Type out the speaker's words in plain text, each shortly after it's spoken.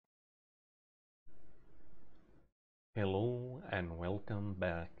Hello and welcome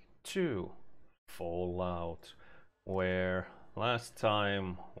back to Fallout, where last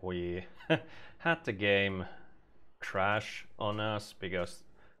time we had the game crash on us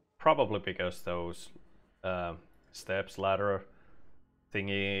probably because those uh, steps ladder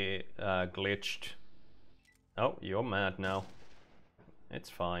thingy glitched. Oh, you're mad now. It's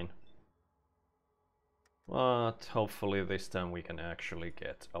fine. But hopefully this time we can actually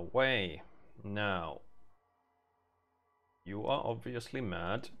get away. Now, you are obviously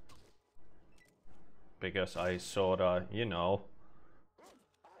mad because I sorta,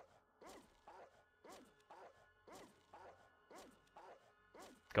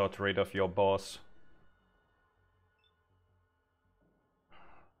 got rid of your boss.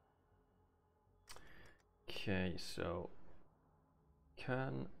 Okay, so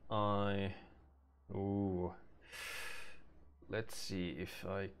can I... Ooh. Let's see if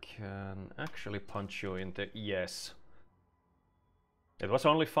I can actually punch you in the... Yes. It was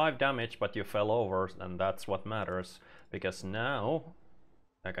only 5 damage, but you fell over, and that's what matters. Because now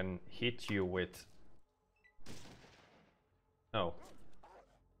I can hit you with... Oh.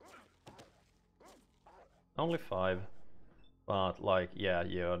 Only 5. But like, yeah,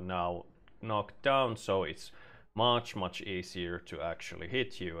 you're now knocked down, so it's much easier to actually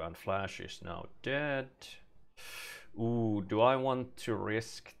hit you. And Flash is now dead. Ooh, do I want to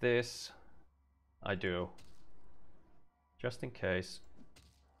risk this? I do. Just in case.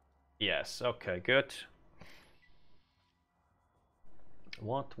 Yes, okay, good.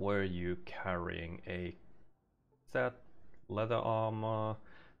 What were you carrying? That leather armor,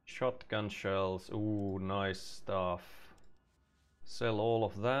 shotgun shells, ooh, nice stuff. Sell all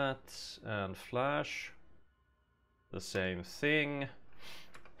of that, and Flash, the same thing.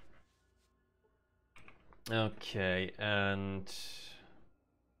 Okay, and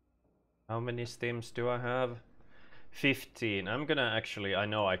how many stims do I have? 15. I'm gonna actually, I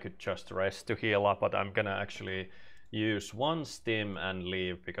know I could just rest to heal up, but I'm gonna actually use 1 stim and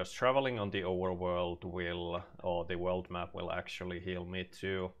leave, because traveling on the overworld will, or the world map will actually heal me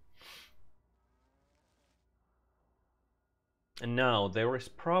too. And now there is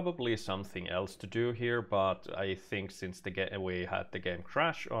probably something else to do here, but I think since we had the game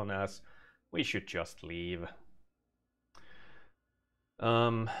crash on us, we should just leave.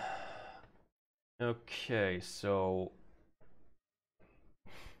 Okay, so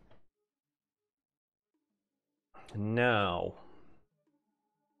now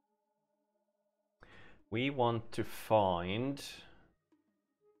we want to find,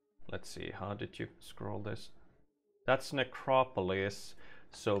 let's see, how did you scroll this? That's Necropolis.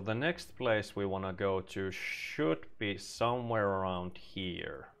 So the next place we want to go to should be somewhere around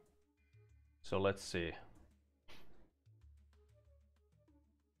here. So let's see.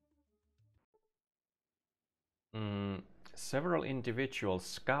 Several individuals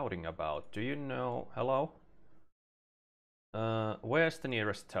scouting about. Do you know? Hello? Where's the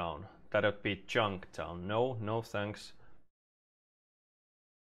nearest town? That'd be Junktown. No, no thanks.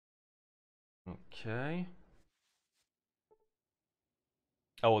 Okay.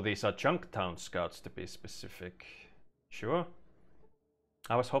 Oh, these are Junktown scouts to be specific. Sure.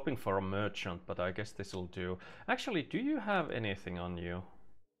 I was hoping for a merchant, but I guess this'll do. Actually, do you have anything on you?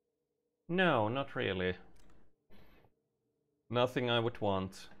 No, not really. Nothing I would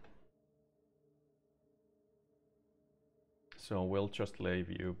want. So we'll just leave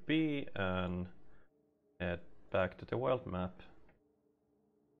you be and head back to the world map.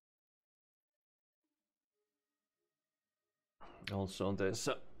 Also, there's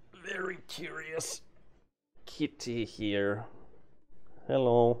a very curious kitty here.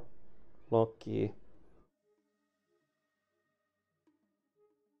 Hello, Loki.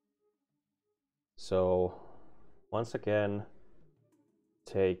 So, once again,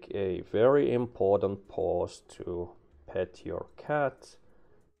 take a very important pause to pet your cat,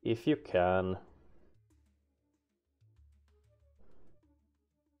 if you can.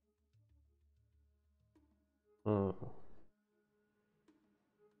 Oh,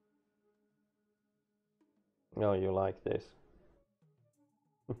 you like this.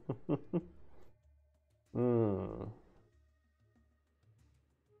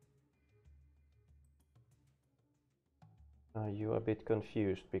 Are you a bit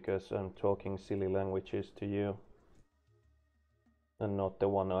confused because I'm talking silly languages to you? And not the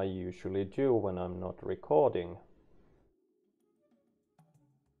one I usually do when I'm not recording.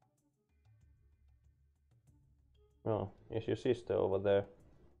 Oh, is your sister over there?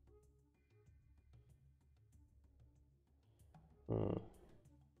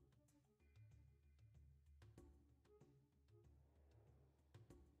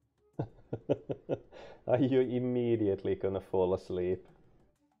 Are you immediately gonna fall asleep?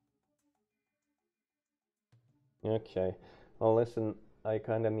 Okay. Well, listen, I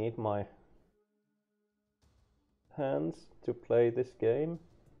kinda need my hands to play this game.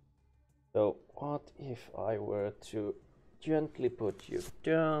 So, what if I were to gently put you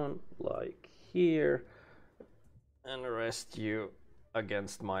down, like here, and rest you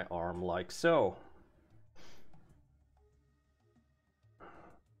against my arm, like so?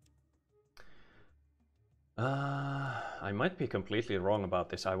 I might be completely wrong about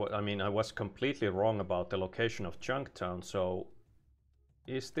this. I mean, I was completely wrong about the location of Junktown, so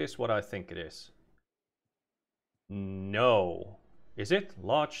is this what I think it is? No. Is it?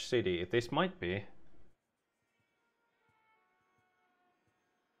 Large city. This might be.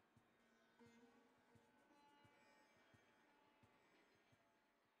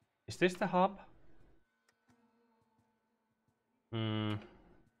 Is this the hub? Hmm.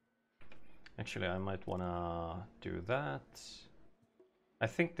 Actually, I might wanna do that. I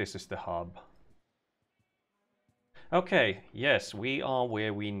think this is the hub. Okay, yes, we are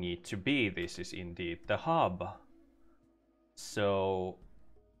where we need to be. This is indeed the hub. So,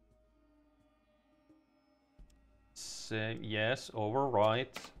 say yes,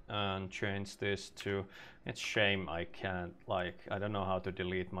 overwrite and change this to... It's shame I can't, like, I don't know how to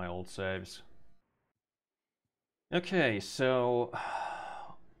delete my old saves. Okay, so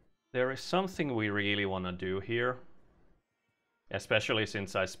there is something we really want to do here, especially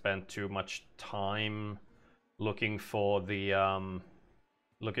since I spent too much time looking for the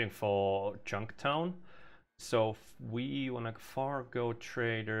Junktown. So we want to Fargo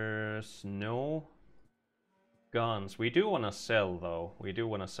traders, no. Guns, we do want to sell though. We do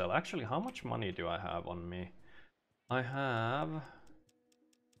want to sell. Actually, how much money do I have on me? I have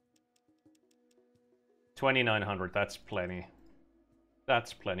 2,900. That's plenty.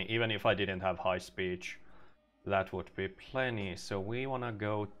 That's plenty. Even if I didn't have high speech, that would be plenty. So we want to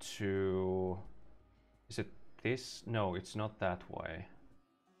go to... Is it this? No, it's not that way.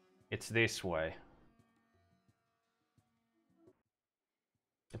 It's this way.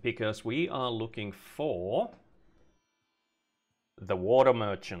 Because we are looking for the water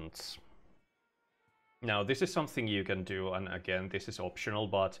merchants. Now, this is something you can do, and again, this is optional,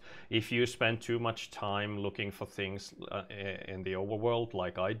 but if you spend too much time looking for things in the overworld,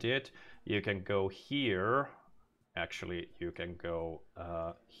 like I did, you can go here. Actually, you can go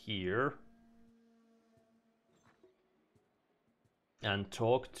here and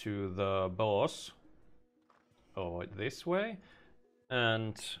talk to the boss. Oh, this way.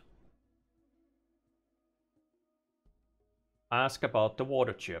 And ask about the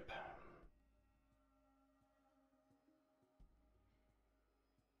water chip.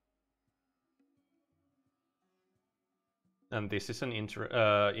 And this is an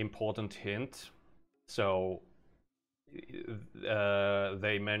important hint. So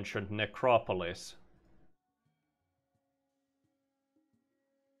they mentioned necropolis.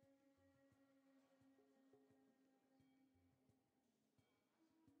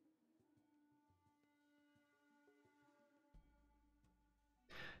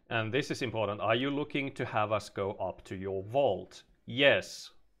 And this is important. Are you looking to have us go up to your vault?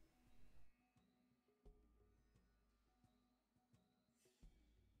 Yes.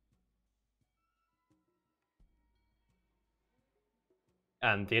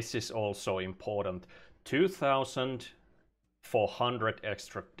 And this is also important. 2,400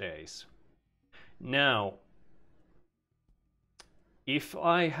 extra days. Now, if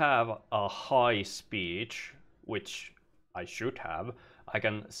I have a high speech, which I should have, I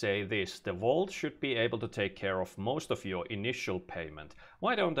can say this: the vault should be able to take care of most of your initial payment.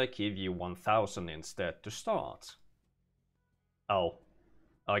 Why don't I give you 1,000 instead to start? Oh,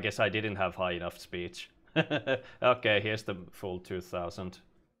 I guess I didn't have high enough speech. Okay, here's the full 2,000.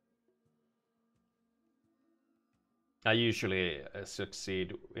 I usually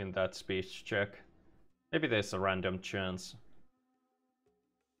succeed in that speech check. Maybe there's a random chance.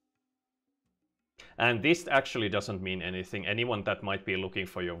 And this actually doesn't mean anything. Anyone that might be looking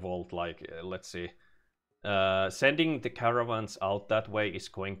for your vault, like, let's see. Sending the caravans out that way is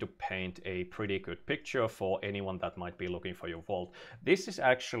going to paint a pretty good picture for anyone that might be looking for your vault. This is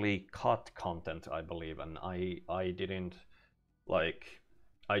actually cut content, I believe, and I didn't, like,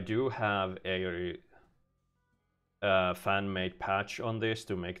 I do have a fan-made patch on this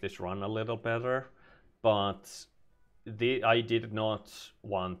to make this run a little better, but I did not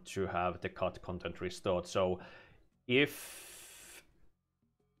want to have the cut content restored. So if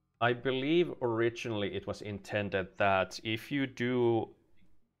I believe originally it was intended that if you do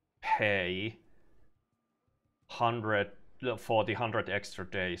pay 100 for the 100 extra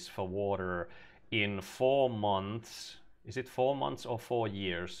days for water, in 4 months, is it 4 months or 4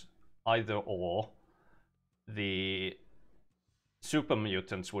 years? Either or, the super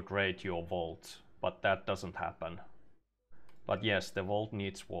mutants would raid your vault, but that doesn't happen. But yes, the vault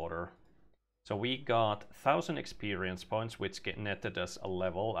needs water. So we got 1000 experience points, which get netted as a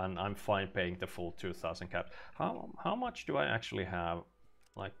level, and I'm fine paying the full 2000 cap. How much do I actually have?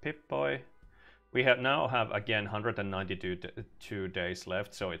 Like Pip-Boy, we now have again 192 days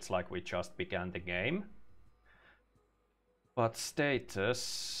left, so it's like we just began the game. But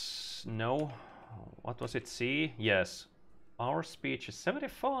status, no. What was it? C? Yes. Our speech is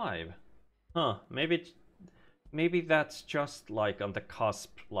 75. Huh? Maybe that's just like on the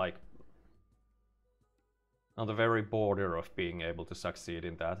cusp, like on the very border of being able to succeed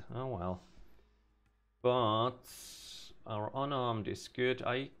in that. Oh well. But our unarmed is good.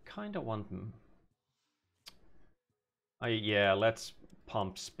 I kind of want... yeah, let's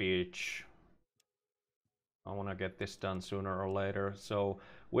pump speech. I want to get this done sooner or later. So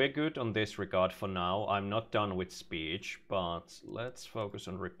we're good on this regard for now. I'm not done with speech, but let's focus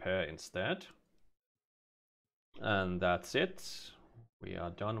on repair instead. And that's it. We are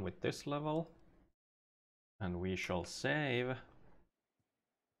done with this level. And we shall save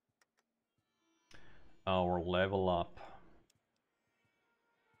our level up.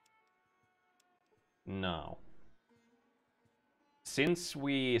 Now, since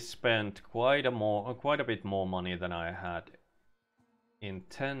we spent quite a bit more money than I had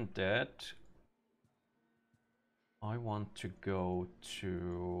intended, I want to go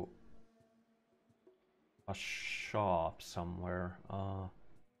to a shop somewhere.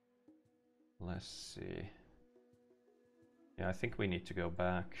 Let's see. Yeah, I think we need to go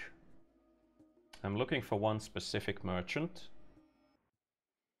back. I'm looking for one specific merchant.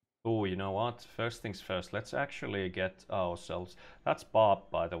 Oh, you know what? First things first, let's actually get ourselves... That's Bob,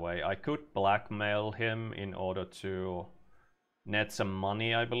 by the way. I could blackmail him in order to net some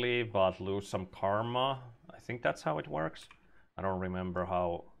money, I believe, but lose some karma. I think that's how it works. I don't remember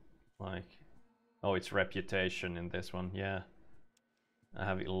how, like... Oh, it's reputation in this one, yeah. I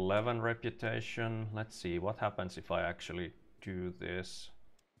have 11 reputation. Let's see, what happens if I actually do this?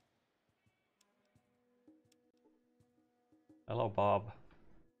 Hello, Bob.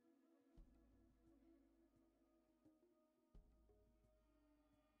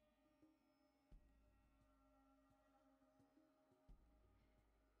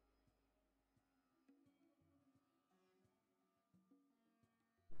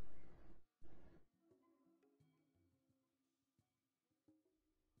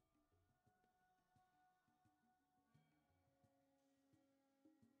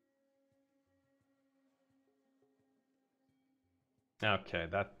 Okay,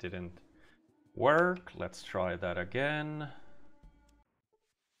 that didn't work. Let's try that again.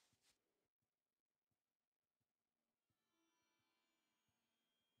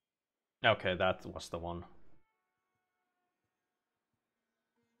 Okay, that was the one.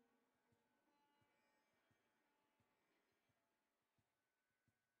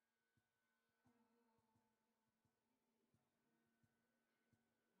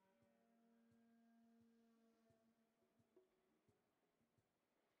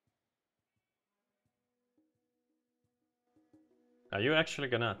 Are you actually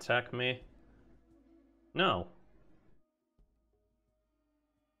gonna attack me? No.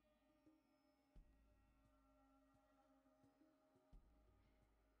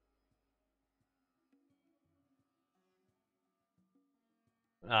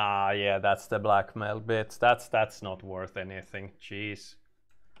 Ah, yeah, that's the blackmail bit. That's not worth anything. Jeez.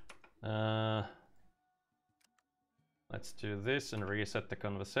 Let's do this and reset the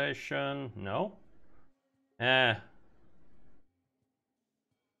conversation. No? Eh.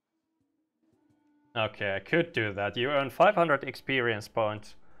 Okay, I could do that. You earn 500 experience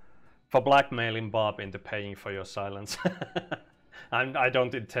points for blackmailing Bob into paying for your silence. I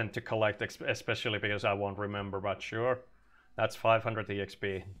don't intend to collect, especially because I won't remember, but sure. That's 500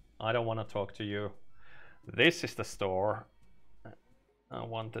 EXP. I don't want to talk to you. This is the store. I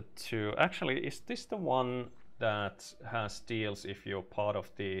wanted to... Actually, is this the one that has deals if you're part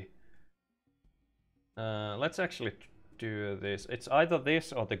of the... let's actually do this. It's either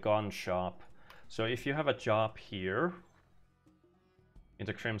this or the gun shop. So if you have a job here in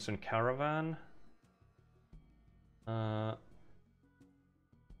the Crimson Caravan, oh,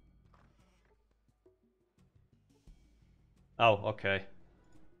 okay.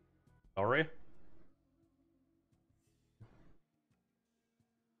 Sorry.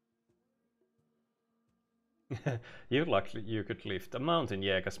 You could lift a mountain,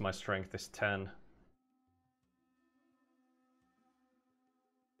 yeah, because my strength is 10.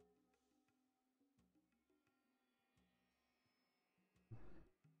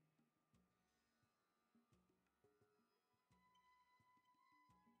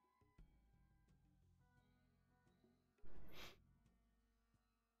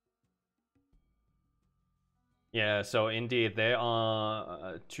 Yeah, so indeed there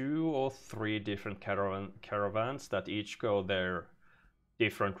are 2 or 3 different caravans that each go their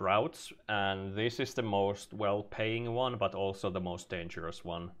different routes, and this is the most well-paying one, but also the most dangerous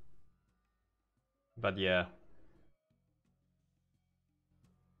one. But yeah,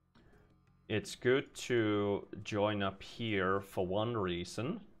 it's good to join up here for one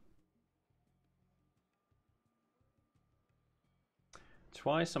reason.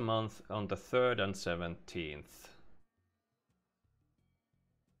 Twice a month on the 3rd and 17th.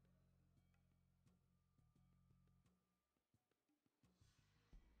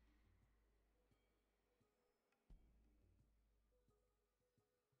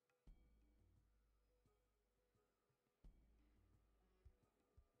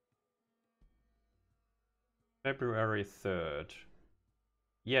 February 3rd.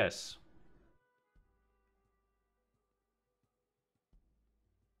 Yes.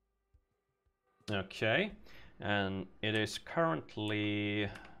 Okay. And it is currently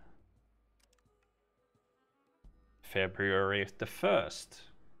February the 1st.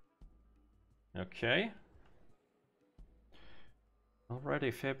 Okay.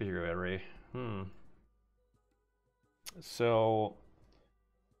 Already February. So...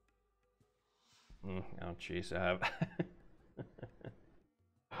 oh jeez, I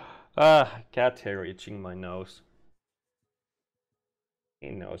have... cat hair itching my nose. He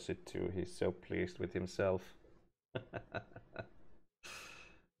knows it too, he's so pleased with himself.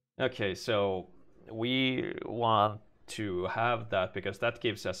 Okay, so we want to have that because that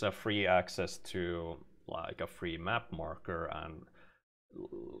gives us a free access to like a free map marker and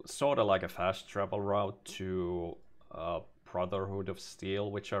sort of like a fast travel route to Brotherhood of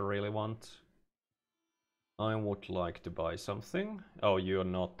Steel, which I really want. I would like to buy something. Oh, you're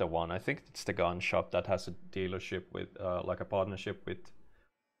not the one. I think it's the gun shop that has a dealership with like a partnership with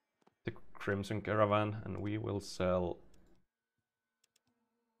the Crimson Caravan, and we will sell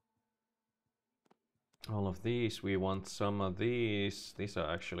all of these. We want some of these. These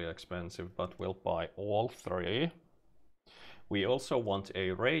are actually expensive, but we'll buy all 3. We also want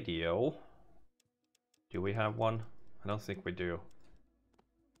a radio. Do we have one? I don't think we do.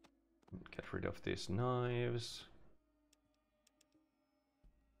 Get rid of these knives.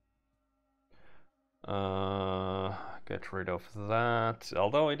 Get rid of that.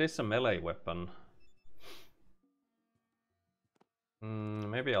 Although it is a melee weapon.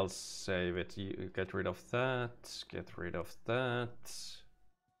 Maybe I'll save it. You get rid of that. Get rid of that.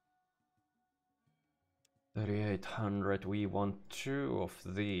 3800. We want 2 of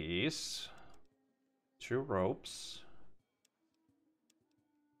these. 2 ropes.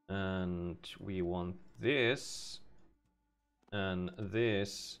 And we want this. And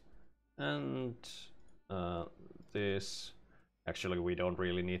this. And this. Actually, we don't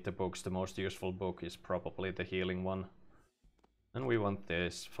really need the books. The most useful book is probably the healing one. And we want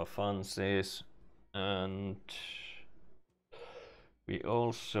this for funsies. And we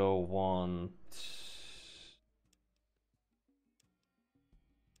also want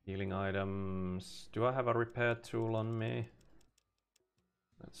healing items. Do I have a repair tool on me?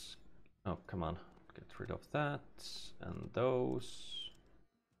 Let's... oh, come on. Get rid of that. And those.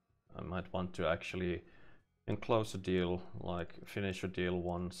 I might want to actually enclose a deal, like finish a deal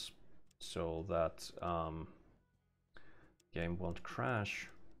once, so that game won't crash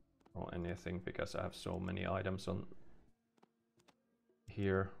or anything, because I have so many items on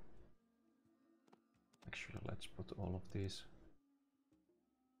here. Actually, let's put all of these.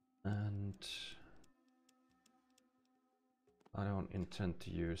 And I don't intend to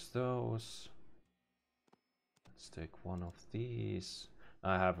use those. Let's take one of these.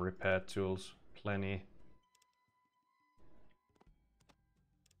 I have repair tools, plenty.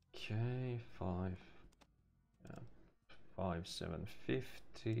 Okay,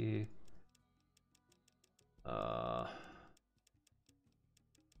 750. How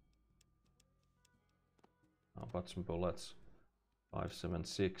about some bullets?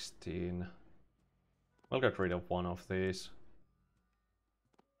 716. We'll get rid of one of these.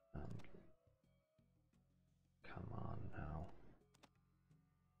 And come on now.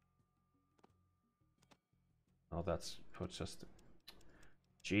 Oh, that's puts us.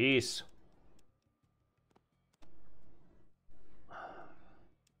 Jeez.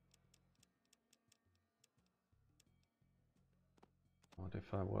 What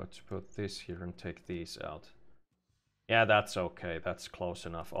if I were to put this here and take these out? Yeah, that's okay. That's close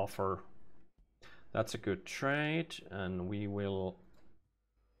enough offer. That's a good trade, and we will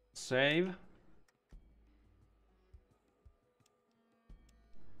save.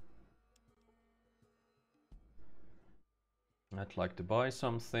 I'd like to buy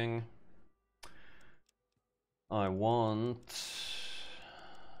something. I want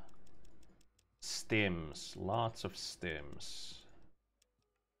stems, lots of stems.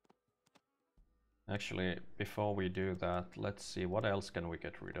 Actually, before we do that, let's see what else can we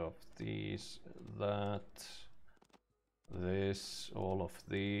get rid of. These, that, this, all of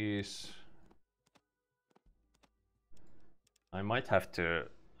these. I might have to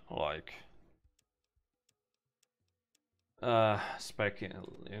like spec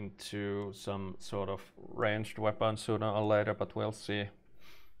into some sort of ranged weapon sooner or later, but we'll see.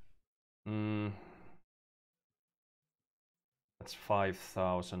 That's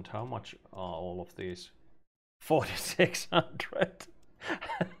 5,000. How much are all of these? 4,600.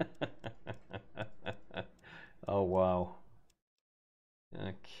 Oh wow.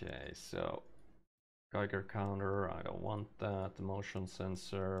 Okay, so Geiger counter, I don't want that. Motion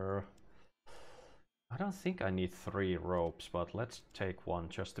sensor. I don't think I need 3 ropes, but let's take 1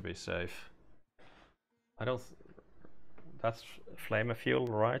 just to be safe. I don't. That's flame fuel,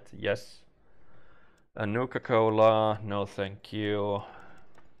 right? Yes. A Nuka-Cola, no thank you.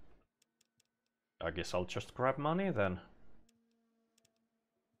 I guess I'll just grab money then.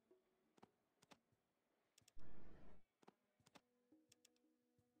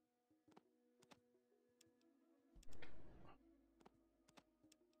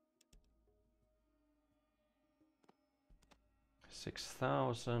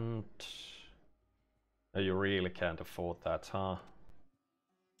 $6,000. You really can't afford that, huh?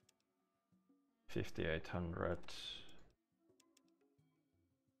 5,800.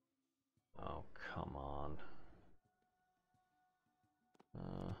 Oh, come on.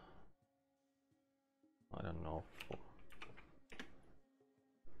 I don't know.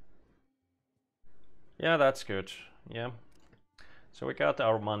 Yeah, that's good. Yeah. So we got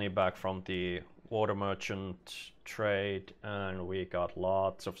our money back from the water merchant trade, and we got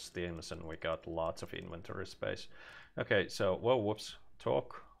lots of steams, and we got lots of inventory space. Okay, so, whoa, whoops,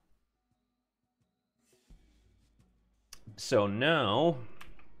 talk. So now,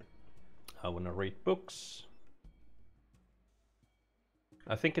 I want to read books.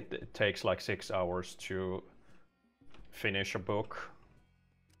 I think it takes like 6 hours to finish a book.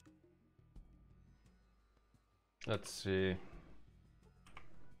 Let's see.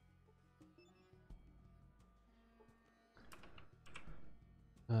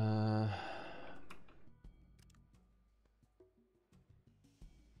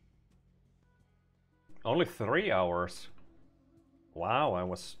 Only 3 hours. Wow, I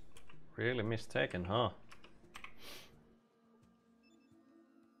was really mistaken, huh?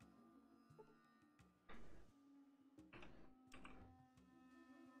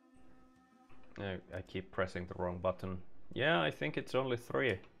 I keep pressing the wrong button. Yeah, I think it's only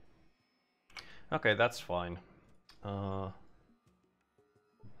 3. Okay, that's fine.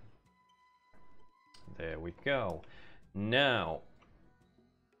 There we go. Now,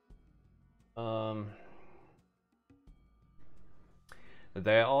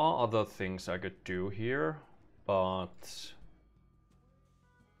 there are other things I could do here, but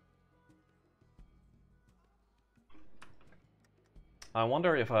I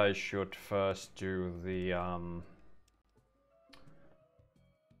wonder if I should first do the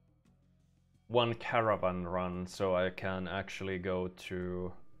one caravan run so I can actually go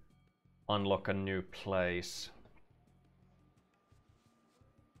to unlock a new place.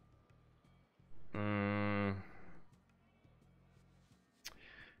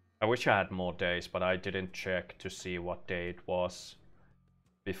 I wish I had more days, but I didn't check to see what day it was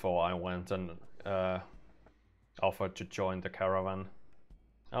before I went and offered to join the caravan.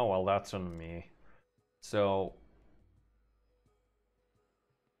 Oh well, that's on me. So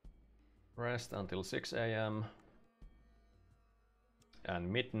rest until 6 AM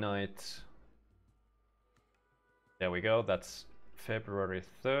and midnight. There we go, that's February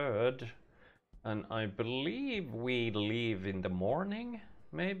 3rd. And I believe we leave in the morning,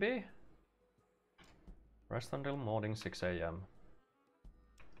 maybe? Rest until morning 6 AM.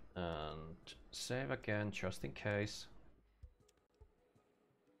 And save again just in case.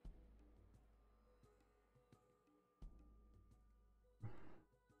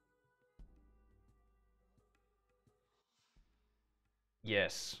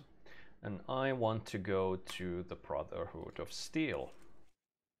 Yes, and I want to go to the Brotherhood of Steel.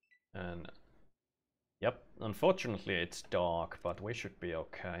 And yep, unfortunately it's dark, but we should be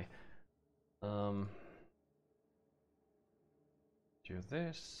okay. Do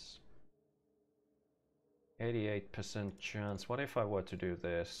this. 88% chance. What if I were to do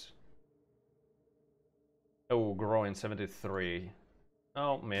this? Oh, growing 73.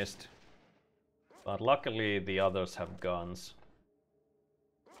 Oh, missed. But luckily the others have guns.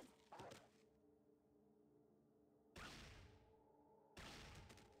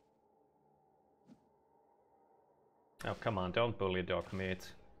 Oh, come on, don't bully dog meat.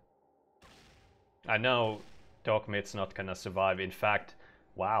 I know dog meat's not gonna survive. In fact,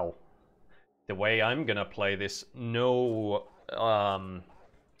 wow. The way I'm gonna play this, no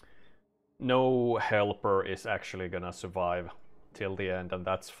helper is actually gonna survive till the end, and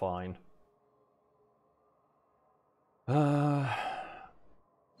that's fine.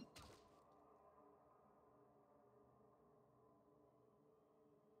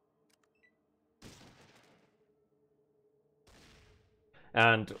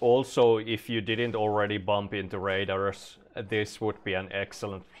 And also, if you didn't already bump into raiders, this would be an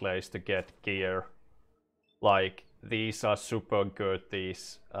excellent place to get gear. Like, these are super good,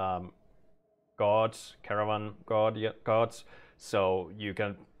 these gods, caravan gods. So you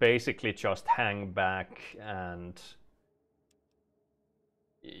can basically just hang back and,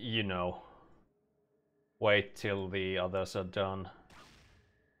 you know, wait till the others are done.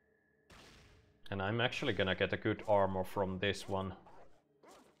 And I'm actually gonna get a good armor from this one.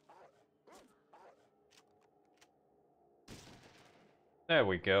 There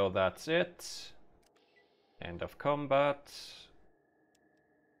we go, that's it. End of combat.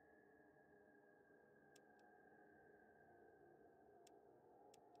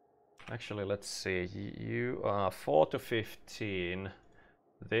 Actually, let's see. You are 4 to 15.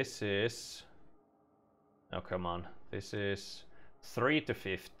 This is... Oh, come on. This is 3 to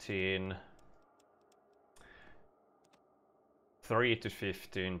 15. 3 to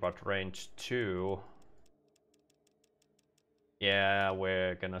 15, but range 2. Yeah,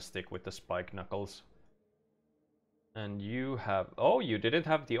 we're gonna stick with the spike knuckles. And you have... Oh, you didn't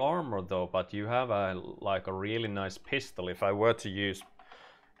have the armor though, but you have a like a really nice pistol. If I were to use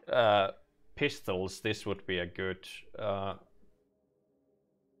pistols, this would be a good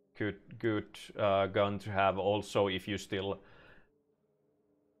gun to have. Also, if you still...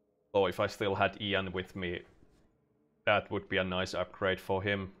 Oh, if I still had Ian with me, that would be a nice upgrade for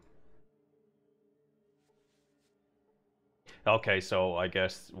him. Okay, so I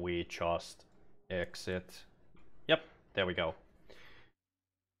guess we just exit. Yep, there we go.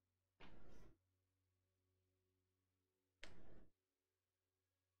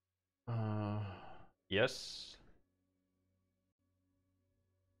 Yes.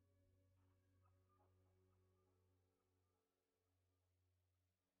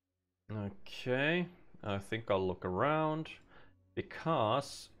 Okay, I think I'll look around,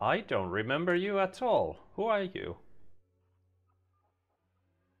 because I don't remember you at all. Who are you?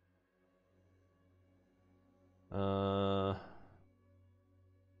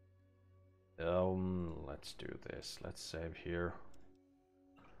 Let's do this. Let's save here.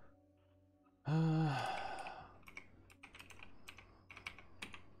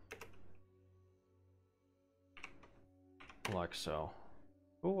 Like so.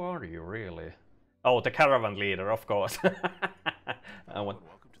 Who are you really? Oh, the caravan leader, of course. Welcome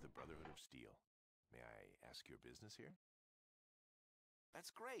to the Brotherhood of Steel. May I ask your business here?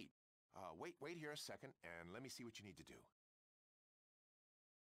 That's great. Wait here a second, and let me see what you need to do.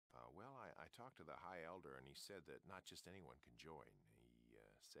 Well, I talked to the High Elder, and he said that not just anyone can join.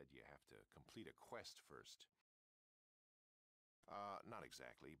 He said you have to complete a quest first. Not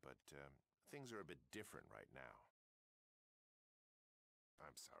exactly, but things are a bit different right now.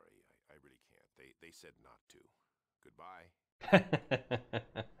 I'm sorry, I really can't. They said not to. Goodbye.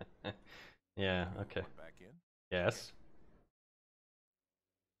 Yeah, okay. Want back in? Yes.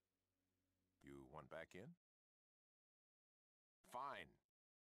 You want back in? Fine.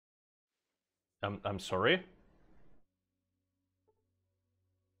 I'm sorry?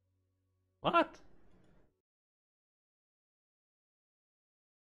 What?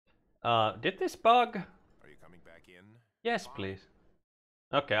 Did this bug? Are you coming back in? Yes, Fine. please.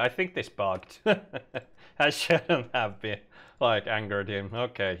 Okay, I think this bugged. I shouldn't have been, like, angered him.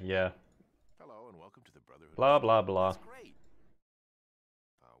 Okay, yeah. Hello and welcome to the Brotherhood. Blah, blah, blah. That's great.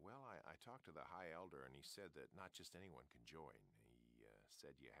 Well, I talked to the High Elder, and he said that not just anyone can join. He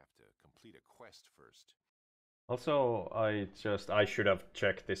said you have to complete a quest first. Also, I should have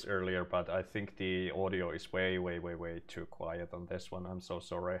checked this earlier, but I think the audio is way too quiet on this one. I'm so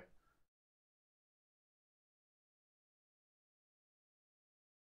sorry.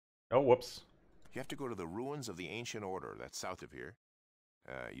 Oh, whoops. You have to go to the ruins of the Ancient Order. That's south of here.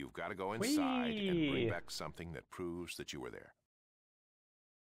 You've got to go inside and bring back something that proves that you were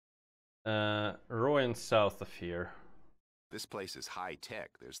there. Ruins south of here. This place is high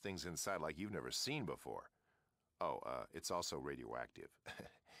tech. There's things inside like you've never seen before. Oh, it's also radioactive.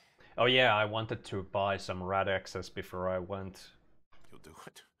 Oh yeah, I wanted to buy some Radexes before I went. You'll do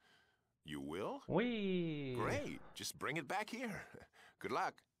it? You will? Whee! Great. Just bring it back here. Good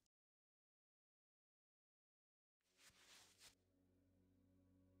luck.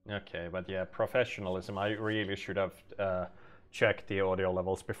 Okay, but yeah, professionalism. I really should have checked the audio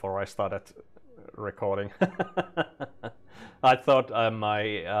levels before I started recording. I thought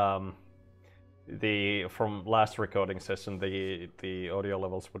the from last recording session the audio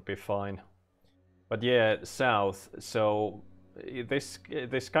levels would be fine. But yeah, south. So this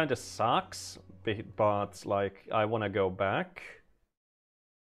kind of sucks, but like I want to go back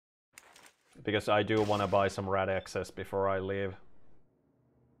because I do want to buy some rat access before I leave.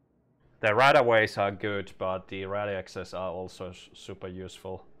 The rataways are good, but the rat access are also super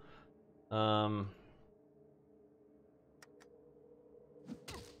useful.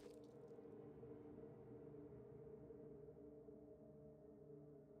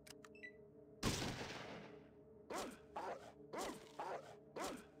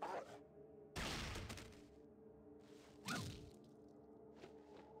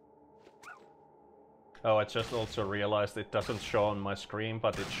 Oh, I just also realized it doesn't show on my screen,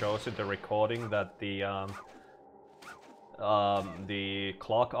 but it shows in the recording that the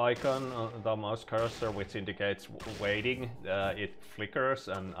clock icon on the mouse cursor, which indicates waiting, it flickers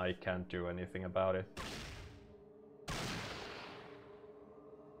and I can't do anything about it.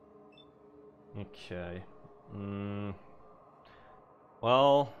 Okay.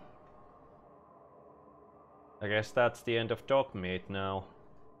 Well, I guess that's the end of dog meat now.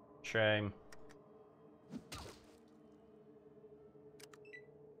 Shame.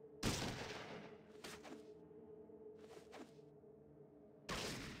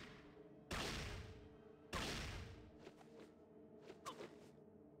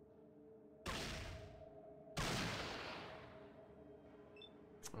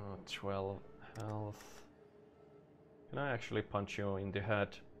 Oh, 12 health. Can I actually punch you in the head?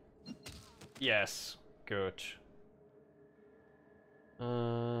 Yes, good.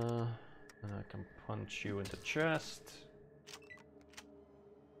 And I can punch you in the chest.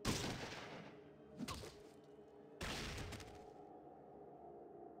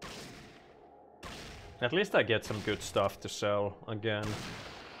 At least I get some good stuff to sell again.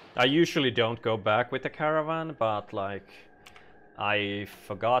 I usually don't go back with the caravan, but like I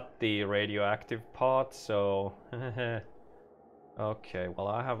forgot the radioactive part, so okay, well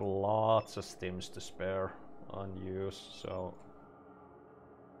I have lots of stims to spare unused, so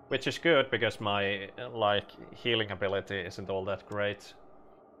which is good because my like healing ability isn't all that great.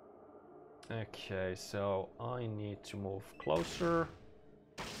 Okay, so I need to move closer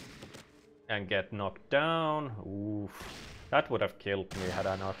and get knocked down. Oof. That would have killed me had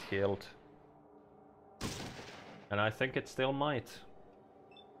I not healed. And I think it still might.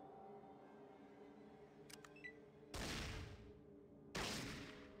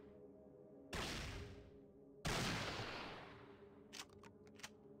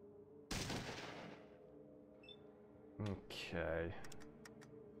 Okay.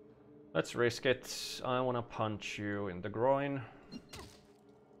 Let's risk it. I want to punch you in the groin.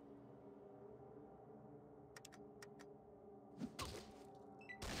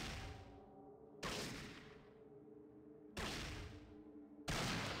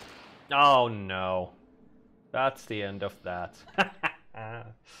 Oh no. That's the end of that.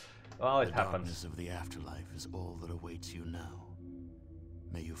 Well, it happens. The darkness of the afterlife is all that awaits you now.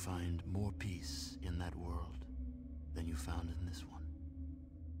 May you find more peace in that world than you found in this one.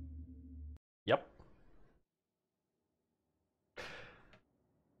 Yep.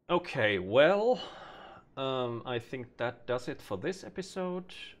 Okay, well, I think that does it for this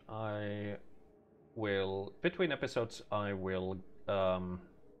episode. I will, between episodes, I will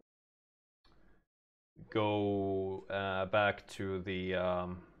go back to the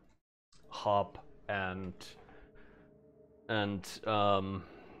hub and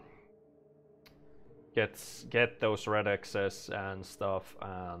get those red access and stuff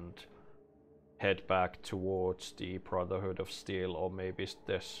and head back towards the Brotherhood of Steel, or maybe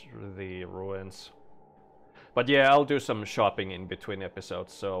the ruins. But yeah, I'll do some shopping in between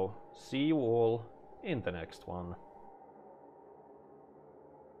episodes, so see you all in the next one.